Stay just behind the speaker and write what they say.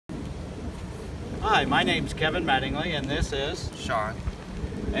Hi, my name's Kevin Mattingly, and this is Sean.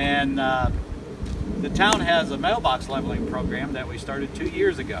 And the town has a mailbox leveling program that we started 2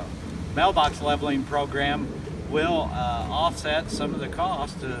 years ago. Mailbox leveling program will offset some of the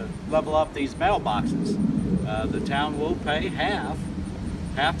cost to level up these mailboxes. The town will pay half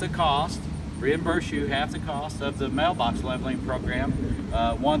the cost, reimburse you half the cost of the mailbox leveling program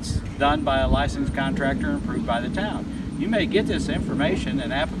once done by a licensed contractor and approved by the town. You may get this information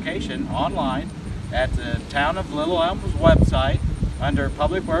and application online at the Town of Little Elm's website under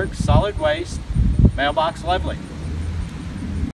Public Works Solid Waste Mailbox Leveling.